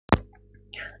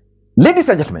Ladies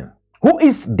and gentlemen, who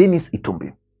is Dennis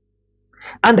Itumbi?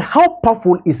 And how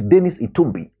powerful is Dennis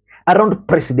Itumbi around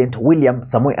President William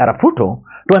Samoei Arap Ruto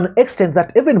to an extent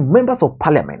that even members of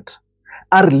parliament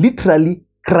are literally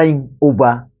crying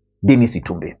over Dennis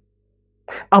Itumbi?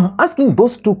 I'm asking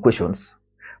those two questions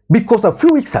because a few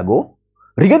weeks ago,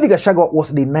 Rigathi Gachagua was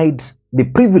denied the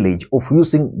privilege of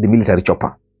using the military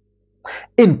chopper.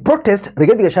 In protest,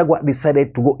 Rigathi Gachagua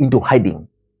decided to go into hiding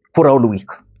for a whole week.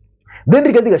 Then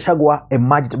Rigathi Gachagua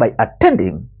emerged by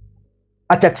attending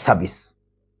a church service.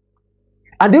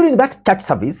 And during that church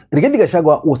service, Rigathi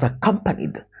Gachagua was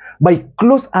accompanied by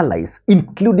close allies,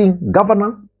 including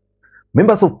governors,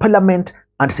 members of parliament,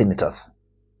 and senators.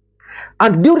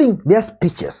 And during their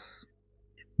speeches,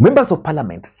 members of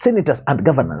parliament, senators, and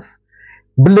governors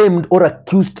blamed or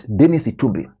accused Dennis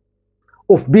Itumbi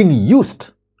of being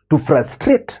used to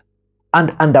frustrate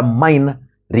and undermine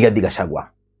Rigathi Gachagua.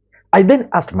 I then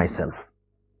asked myself,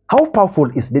 how powerful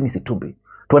is Dennis Itumbi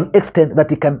to an extent that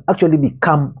he can actually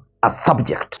become a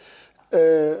subject?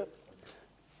 If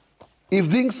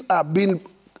things are being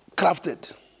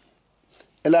crafted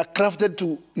and are crafted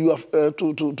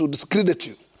to discredit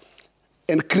you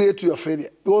and create your failure,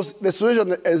 because the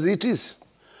situation as it is,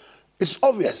 it's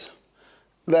obvious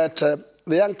that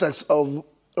the young turks of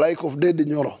Dede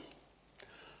Nyoro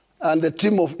and the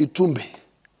team of Itumbi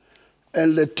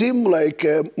and the team like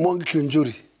Mwangi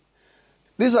Kiunjuri,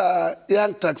 these are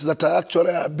young turks that are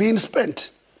actually being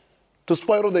spent to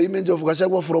spoil the image of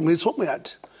Gachagua from his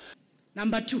homeyard.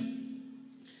 Number two,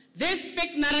 this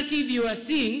fake narrative you are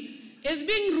seeing is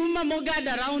being rumor mogad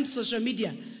around social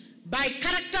media by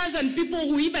characters and people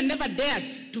who even never dared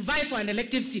to vie for an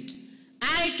elective seat.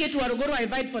 I, Ketu Warugoro, I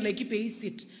vied for Laikipei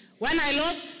seat. When I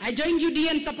lost, I joined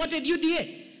UDA and supported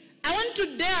UDA. I want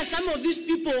to dare some of these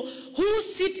people who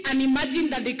sit and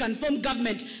imagine that they can form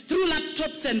government through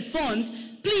laptops and phones.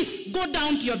 Please go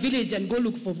down to your village and go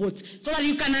look for votes so that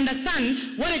you can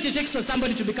understand what it takes for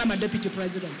somebody to become a deputy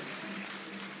president.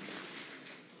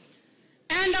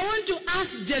 And I want to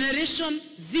ask Generation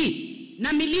Z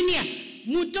na millennia,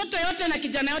 mutoto yote na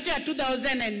kijana yote ya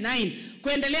 2009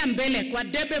 kuendelea mbele kwa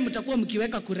debe mtakuwa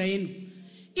mkiweka kura yenu.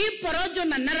 Hii porojo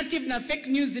na narrative na fake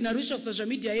news inarushwa social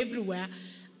media everywhere.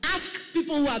 Ask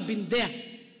people who have been there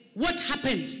what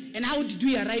happened and how did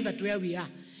we arrive at where we are.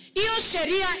 Hiyo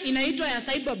sheria inaitwa ya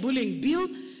cyber bullying bill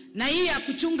na hii ya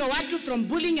kuchunga watu from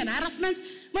bullying and harassment.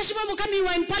 Mheshimiwa Mukami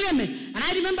were in parliament and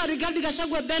I remember Rigathi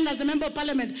Gachagua then as a member of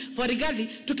parliament for Rigathi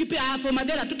for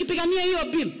Madera tukipigania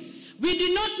hiyo bill. We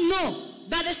did not know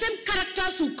that the same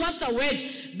characters who caused a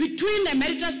wedge between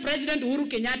Emeritus President Uhuru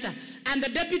Kenyatta and the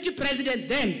Deputy President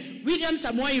then, William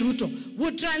Samoei Ruto,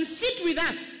 would transit with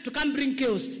us to come bring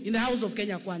chaos in the house of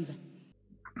Kenya Kwanza.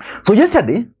 So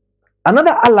yesterday,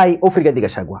 another ally of Rigathi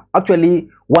Gachagua, actually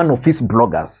one of his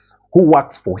bloggers who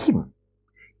works for him,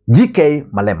 GK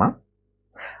Malema,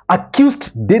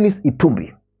 accused Dennis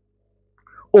Itumbi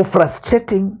of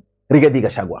frustrating Rigathi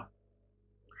Gachagua.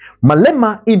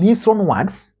 Malema, in his own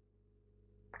words,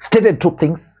 stated two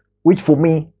things which for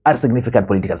me are significant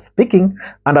politically speaking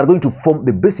and are going to form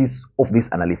the basis of this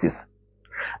analysis.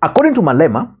 According to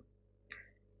Malema,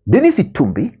 Dennis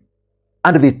Itumbi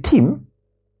and the team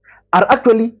are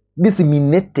actually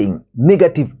disseminating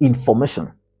negative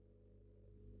information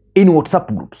in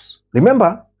WhatsApp groups.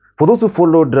 Remember, for those who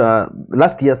followed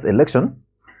last year's election,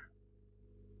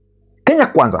 Kenya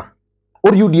Kwanza,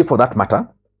 or UDA for that matter,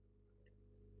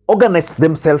 organized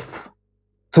themselves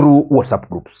through WhatsApp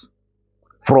groups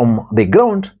from the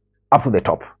ground up to the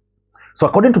top. So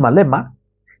according to Malema,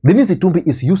 Dennis Itumbi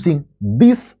is using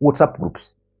these WhatsApp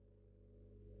groups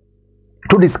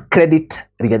to discredit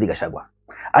Rigathi Gachagua.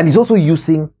 And he's also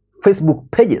using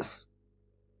Facebook pages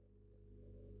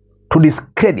to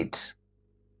discredit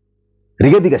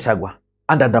Rigathi Gachagua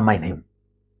and undermine him.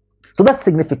 So that's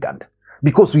significant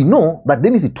because we know that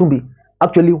Dennis Itumbi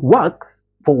actually works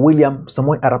for William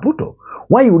Samoei Arap Ruto.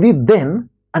 Why would he then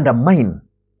undermine?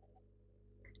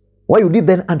 Why would he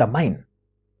then undermine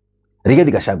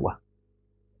Rigathi Gachagua?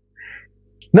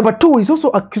 Number two, he's also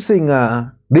accusing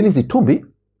Dennis Itumbi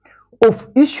of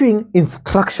issuing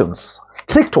instructions,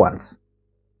 strict ones,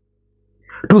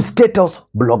 to Statehouse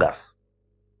bloggers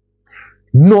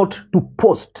not to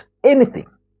post anything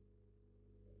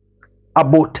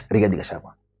about Rigathi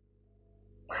Gachagua.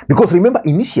 Because remember,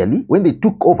 initially, when they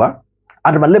took over,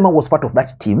 and Malema was part of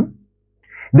that team,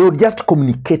 they would just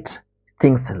communicate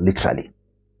things literally.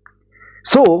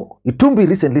 So, Itumbi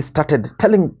recently started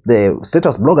telling the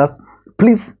Statehouse bloggers,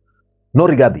 please, no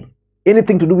Rigathi.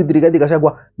 Anything to do with Rigathi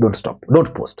Gachagua, don't stop,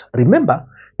 don't post. Remember,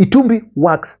 Itumbi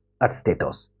works at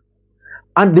Statehouse.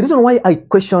 And the reason why I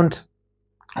questioned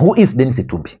who is Dennis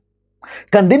Itumbi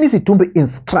Can Dennis Itumbi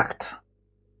instruct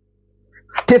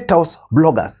State House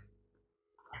bloggers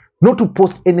not to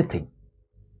post anything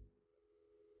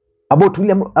about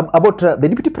the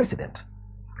deputy president?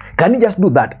 Can he just do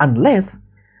that unless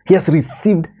he has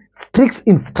received strict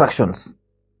instructions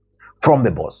from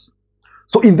the boss?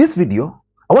 So in this video,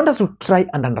 I want us to try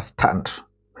and understand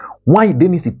why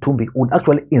Dennis Itumbi would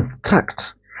actually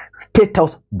instruct State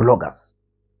House bloggers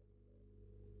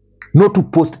not to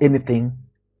post anything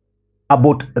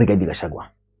about Rigathi Gachagua,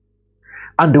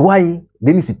 and why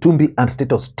Dennis Itumbi and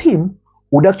State House team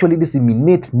would actually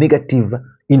disseminate negative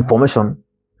information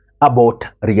about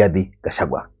Rigathi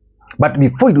Gachagua. But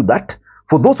before you do that,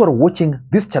 for those who are watching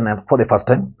this channel for the first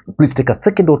time, please take a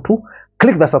second or two,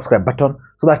 click the subscribe button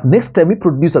so that next time we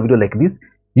produce a video like this,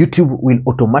 YouTube will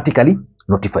automatically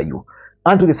notify you.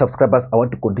 And to the subscribers, I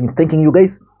want to continue thanking you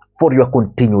guys for your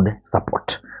continued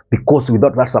support, because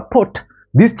without that support,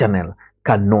 this channel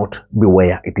cannot be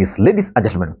where it is. Ladies and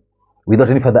gentlemen, without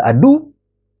any further ado,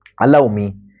 allow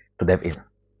me to dive in.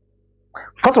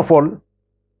 First of all,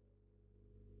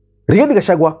 Rigathi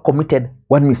Gachagua committed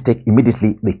one mistake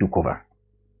immediately they took over.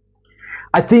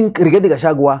 I think Rigathi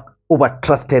Gachagua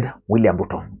overtrusted William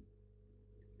Ruto.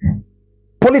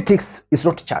 Politics is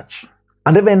not church,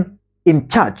 and even in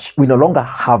church, we no longer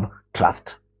have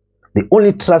trust. The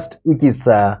only trust which is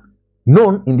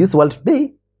known in this world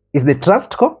today is the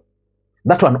trust co,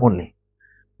 that one only.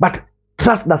 But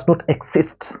trust does not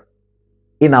exist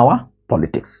in our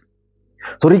politics.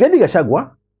 So Rigathi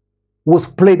Gachagua was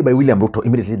played by William Ruto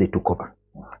immediately they took over.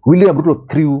 William Ruto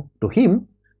threw to him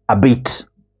a bait,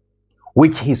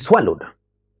 which he swallowed.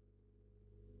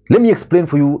 Let me explain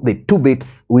for you the two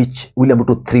baits which William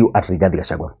Ruto threw at Rigathi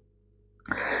Gachagua.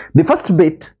 The first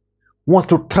bait was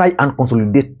to try and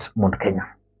consolidate Mount Kenya.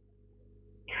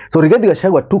 So Rigathi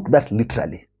Gachagua took that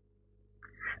literally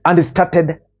and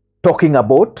started talking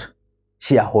about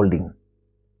shareholding.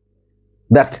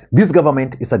 That this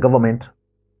government is a government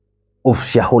of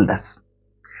shareholders.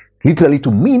 Literally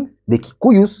to mean the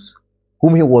Kikuyus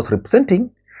whom he was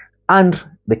representing and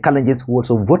the Kalenjins who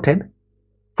also voted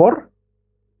for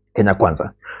Kenya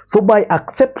Kwanza. So by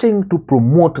accepting to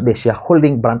promote the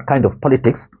shareholding brand kind of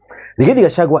politics, Rigathi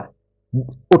Gachagua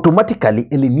automatically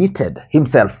alienated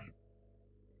himself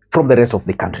from the rest of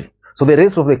the country. So the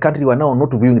rest of the country were now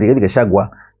not viewing Rigathi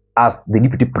Gachagua as the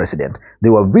deputy president. They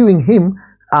were viewing him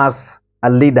as a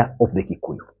leader of the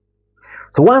Kikuyu.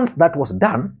 So once that was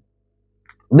done,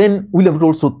 then William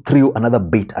Ruto also threw another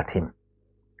bait at him,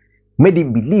 made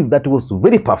him believe that it was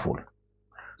very powerful.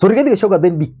 So Rigathi Gachagua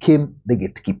then became the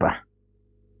gatekeeper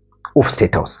of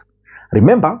State House.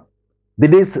 Remember, the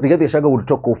days Rigathi Gachagua would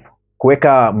talk of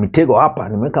kuweka mitego hapa,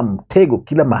 nimeweka mtego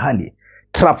kila mahali,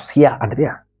 traps here and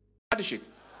there.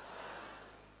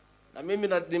 Na mimi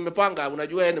nimepanga,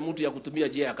 unajua yeye ni mtu ya kutumia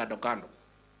njia ya kando kando.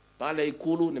 Pale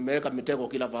Ikulu nimeweka mitego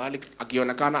kila mahali,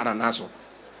 akionekana ananaso.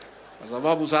 Kwa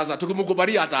sababu sasa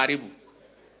tukimkubalia ataharibu.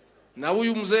 Na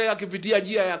huyu mzee akipitia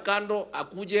njia ya kando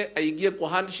akuje aingie kwa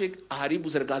handshake aharibu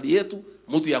serikali yetu,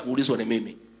 mtu ya kuulizwa ni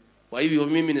mimi. Kwa hivyo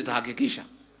mimi nitahakikisha.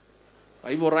 Kwa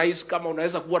hivyo rais, kama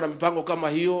unaweza kuwa na mipango kama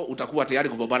hiyo, utakuwa tayari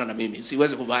kupambana na mimi.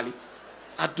 Siwezi kubali.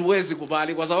 Hatuwezi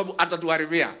kubali kwa sababu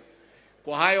atatuharibia.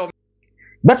 Kwa hayo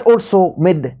that also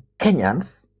made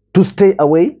Kenyans to stay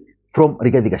away from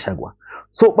Rigathi Gachagua.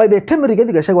 So by the time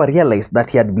Rigathi Gachagua realized that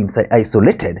he had been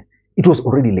isolated, it was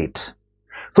already late.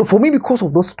 So for me, because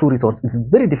of those two reasons, it's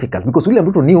very difficult, because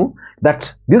William Ruto knew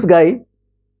that this guy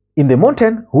in the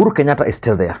mountain, Uhuru Kenyatta, is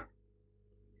still there.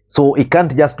 So he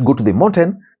can't just go to the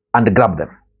mountain and grab them.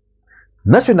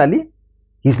 Nationally,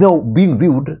 he's now being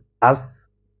viewed as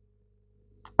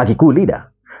a Kikuyu leader.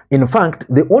 In fact,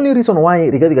 the only reason why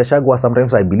Rigathi Gachagua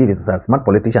sometimes I believe is a smart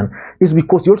politician is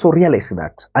because he also realized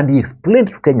that, and he explained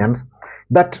to Kenyans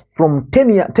that from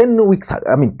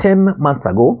 10 months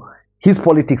ago, his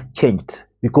politics changed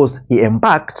because he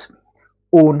embarked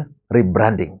on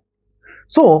rebranding.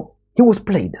 So he was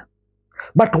played.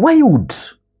 But why would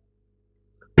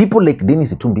people like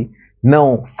Dennis Itumbi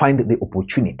now find the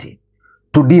opportunity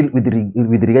to deal with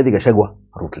Rigathi Gachagua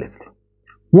ruthlessly?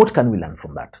 What can we learn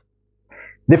from that?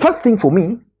 The first thing for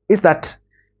me is that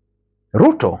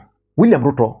William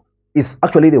Ruto, is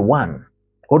actually the one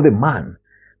or the man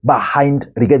behind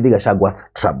Rigathi Gachagua's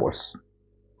troubles.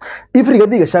 If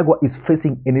Rigathi Gachagua is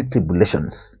facing any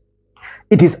tribulations,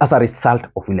 it is as a result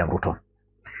of William Ruto.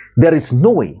 There is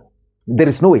no way,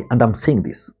 and I'm saying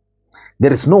this,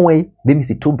 there is no way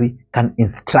Dennis Itumbi can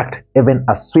instruct even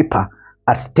a sweeper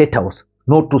at State House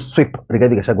not to sweep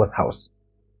Rigathi Gachagua's house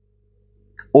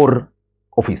or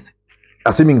office,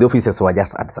 assuming the offices were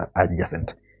just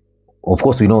adjacent. Of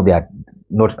course, we know they are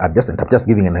not adjacent. I'm just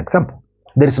giving an example.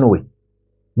 There is no way.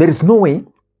 There is no way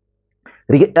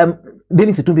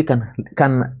Dennis Itumbi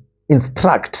can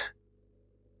instruct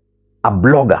a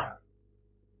blogger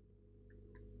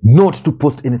not to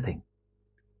post anything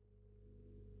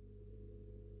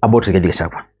about Rigathi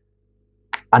Gachagua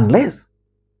unless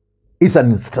it's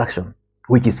an instruction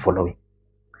which is following.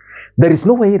 There is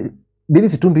no way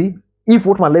Dennis Itumbi, if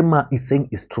what Malema is saying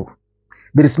is true,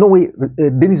 there is no way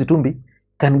Dennis Itumbi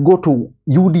can go to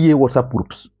UDA WhatsApp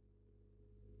groups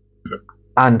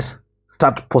and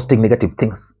start posting negative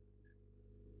things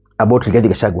about Rigathi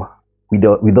Gachagua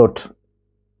without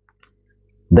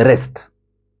the rest,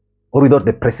 or without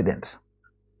the president,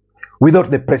 without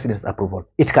the president's approval.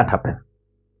 It can't happen.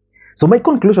 So my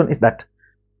conclusion is that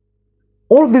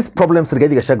all these problems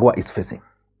Rigathi Gachagua is facing,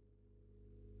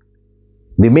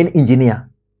 the main engineer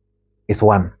is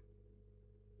one,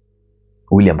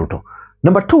 William Ruto.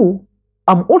 Number two,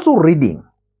 I'm also reading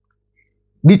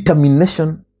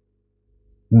determination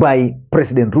by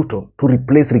President Ruto to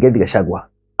replace Rigathi Gachagua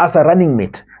as a running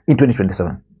mate in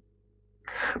 2027.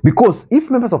 Because if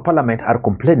members of parliament are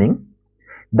complaining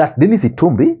that Dennis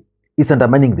Itumbi is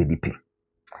undermining the DP,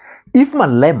 if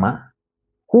Malema,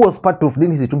 who was part of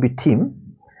Dennis Itumbi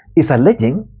team, is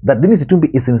alleging that Dennis Itumbi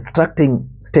is instructing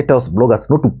Statehouse bloggers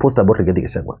not to post about Rigathi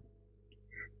Gachagua,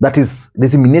 that is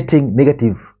disseminating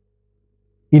negative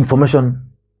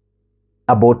information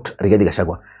about Rigathi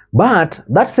Gachagua. But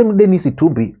that same Dennis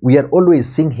Itumbi, we are always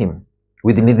seeing him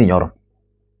with Ndindi Nyoro.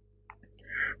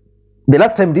 The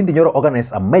last time Ndindi Nyoro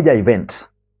organized a major event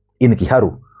in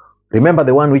Kiharu, remember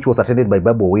the one which was attended by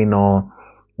Babu Owino,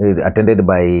 attended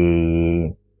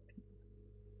by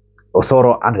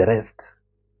Osoro and the rest.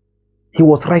 He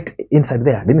was right inside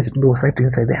there. Dennis Itumbi was right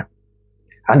inside there.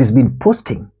 And he's been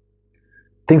posting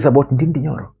things about Ndindi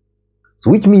Nyoro.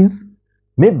 So which means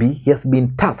maybe he has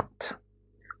been tasked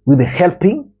with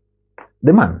helping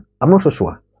the man. I'm not so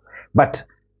sure. But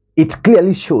it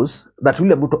clearly shows that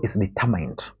William Ruto is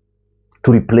determined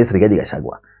to replace Rigathi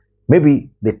Gachagua. Maybe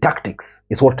the tactics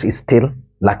is what is still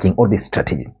lacking, or the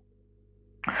strategy.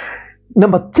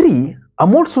 Number three,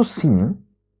 I'm also seeing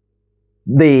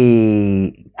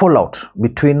the fallout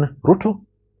between Ruto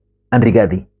and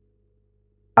Rigathi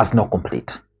as now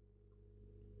complete.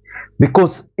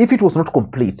 Because if it was not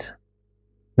complete,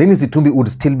 Dennis Itumbi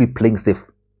would still be playing safe.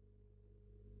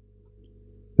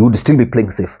 He would still be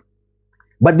playing safe.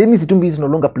 But Dennis Itumbi is no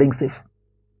longer playing safe,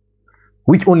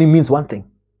 which only means one thing.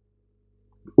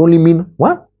 Only mean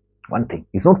what? One thing.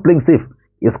 It's not playing safe.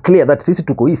 It's clear that Sisi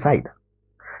took his side.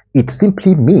 It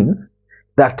simply means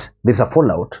that there's a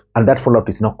fallout, and that fallout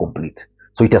is not complete.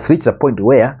 So it has reached a point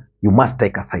where you must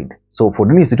take a side. So for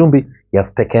Dennis Itumbi, he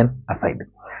has taken a side.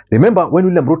 Remember when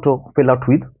William Ruto fell out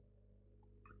with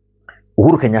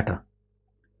Uhuru Kenyatta?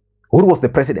 Uhuru was the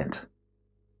president.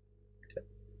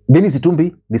 Dennis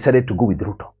Itumbi decided to go with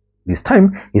Ruto. This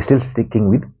time, he's still sticking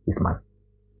with his man.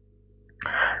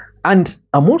 And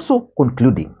I'm also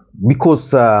concluding,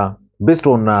 because based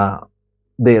on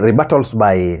the rebuttals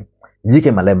by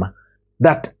GK Malema,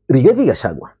 that Rigathi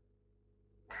Gachagua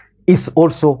is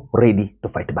also ready to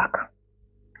fight back.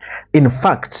 In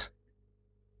fact,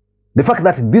 the fact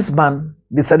that this man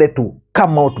decided to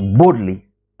come out boldly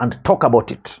and talk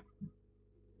about it,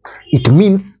 it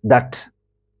means that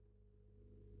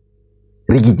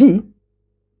Rigiji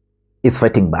is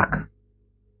fighting back.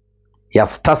 He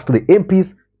has tasked the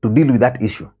MPs to deal with that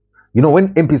issue. You know,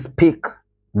 when MPs speak,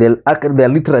 they're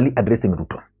literally addressing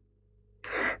Ruto.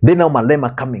 Then now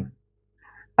Malema coming,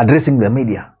 addressing the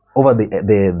media over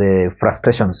the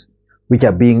frustrations which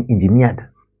are being engineered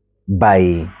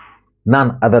by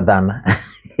none other than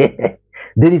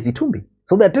Dennis Itumbi.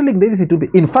 So they're telling Dennis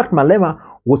Itumbi. In fact, Malema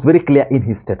was very clear in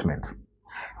his statement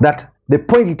that the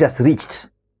point it has reached,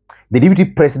 the deputy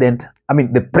president,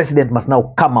 the president must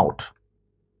now come out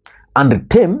and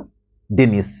tame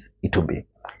Dennis Itumbi.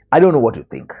 I don't know what you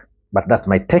think, but that's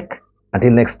my take.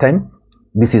 Until next time,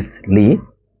 this is Lee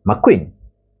Makwiny.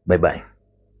 Bye-bye.